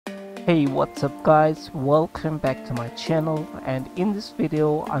Hey, what's up guys, welcome back to my channel, and in this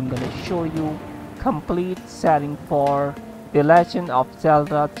video I'm gonna show you complete setting for The Legend of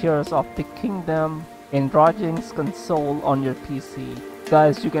Zelda Tears of the Kingdom in Ryujinx console on your PC.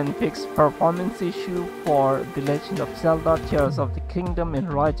 Guys, you can fix performance issue for The Legend of Zelda Tears of the Kingdom in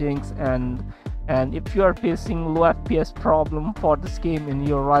Ryujinx, and if you are facing low FPS problem for this game in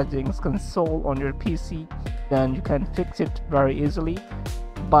your Ryujinx console on your PC, then you can fix it very easily.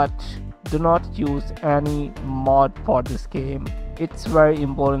 But do not use any mod for this game. It's very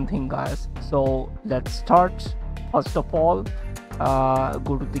important thing, guys. So let's start. First of all,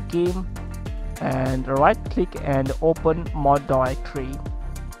 go to the game and right click and open mod directory.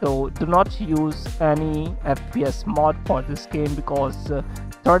 So do not use any FPS mod for this game because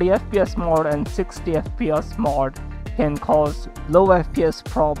 30 FPS mod and 60 FPS mod can cause low FPS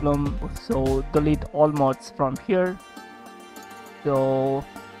problem. So delete all mods from here. So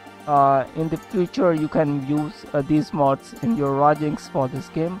in the future you can use these mods in your Ryujinx for this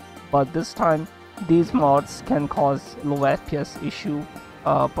game, but this time these mods can cause low FPS issue,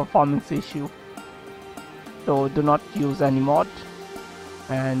 performance issue, so do not use any mod.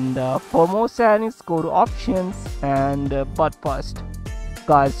 And for more settings, go to options and but first,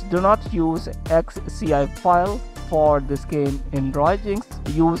 guys, do not use XCI file for this game in Ryujinx.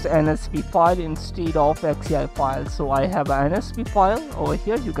 Use NSP file instead of XCI file. So I have an NSP file over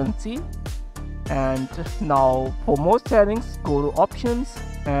here, you can see. And now for more settings, go to options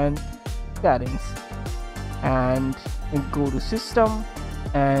and settings and go to system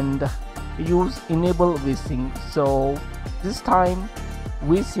and use enable VSync. So this time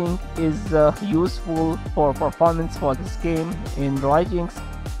VSync is useful for performance for this game in Ryujinx.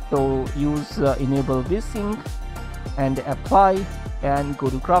 So use enable VSync and apply and go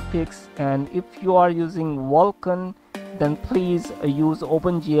to graphics. And if you are using Vulkan, then please use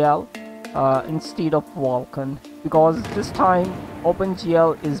OpenGL instead of Vulkan, because this time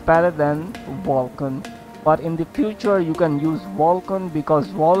OpenGL is better than Vulkan. But in the future you can use Vulkan because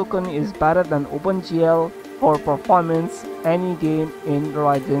Vulkan is better than OpenGL for performance any game in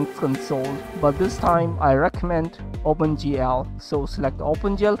Ryujinx console. But this time I recommend OpenGL. So select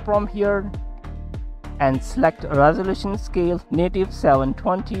OpenGL from here and select resolution scale native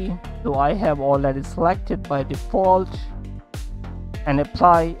 720. So I have already selected by default, and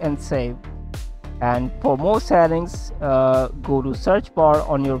apply and save. And for more settings, go to search bar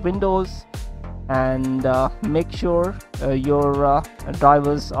on your Windows and make sure your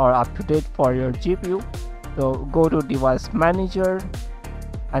drivers are up to date for your GPU. So go to device manager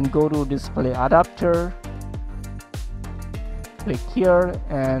and go to display adapter. Click here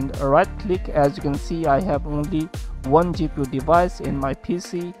and right click. As you can see, I have only one GPU device in my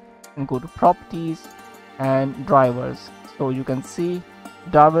PC, and go to properties and drivers. So you can see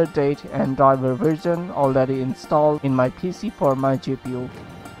driver date and driver version already installed in my PC for my GPU.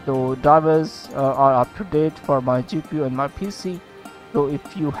 So drivers are up to date for my GPU and my PC. So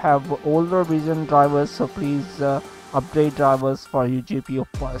if you have older version drivers, so please update drivers for your GPU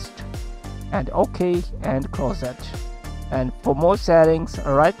first. And OK, and close it. And for more settings,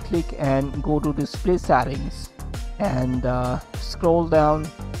 right click and go to display settings and scroll down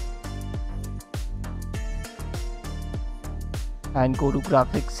and go to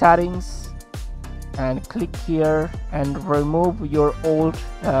graphics settings and click here and remove your old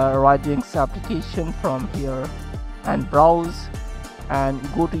Ryujinx application from here and browse and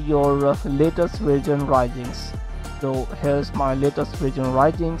go to your latest version Ryujinx. So here's my latest version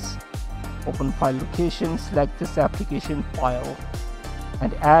Ryujinx. Open file location, select this application file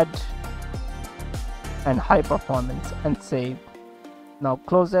and add and high performance and save. Now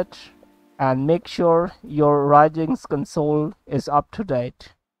close it and make sure your Ryujinx console is up to date.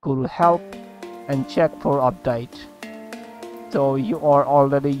 Go to help and check for update. So you are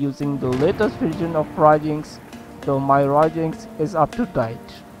already using the latest version of Ryujinx, so my Ryujinx is up to date.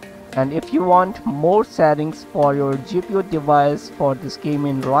 And if you want more settings for your GPU device for this game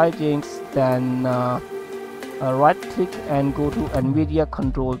in Ryujinx, then right click and go to NVIDIA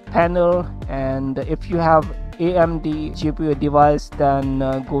control panel. And if you have AMD GPU device, then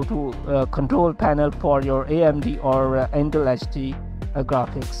go to control panel for your AMD or Intel HD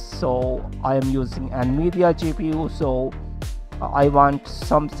graphics. So I am using NVIDIA GPU, so I want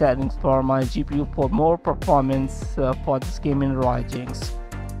some settings for my GPU for more performance for this game in Ryujinx.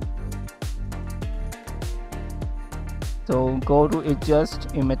 So go to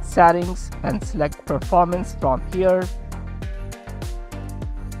adjust image settings and select performance from here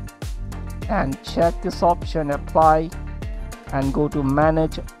and check this option, apply, and go to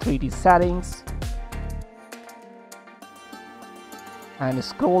manage 3D settings and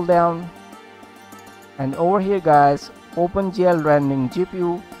scroll down, and over here guys, OpenGL rendering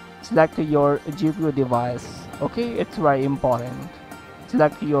GPU, select your GPU device. Okay, it's very important.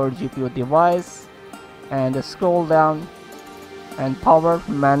 Select your GPU device and scroll down, and power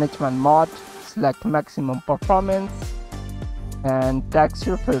management mode, select maximum performance, and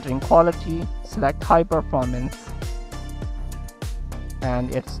texture filtering quality, select high performance,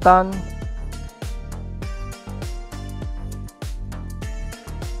 and it's done.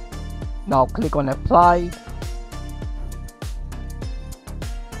 Now click on apply.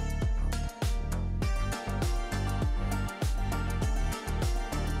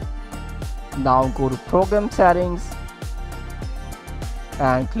 Now go to program settings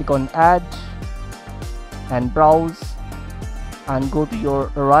and click on add and browse, and go to your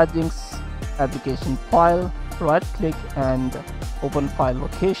Ryujinx application file, right click and open file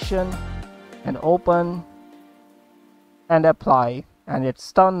location, and open and apply, and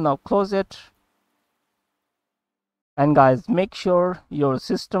it's done. Now close it. And guys, make sure your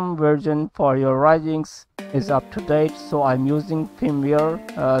system version for your Ryujinx is up to date. So I'm using firmware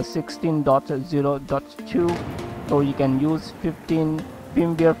 16.0.2, so you can use firmware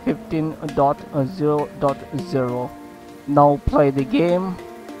 15.0.0. Now play the game,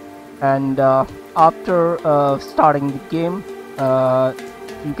 and after starting the game,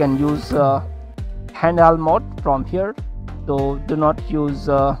 you can use handheld mode from here. So do not use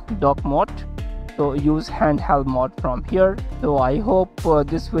dock mode, so use handheld mode from here. So I hope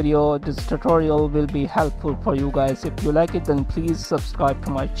this tutorial will be helpful for you guys. If you like it, then please subscribe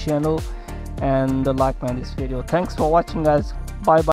to my channel and like this video. Thanks for watching guys.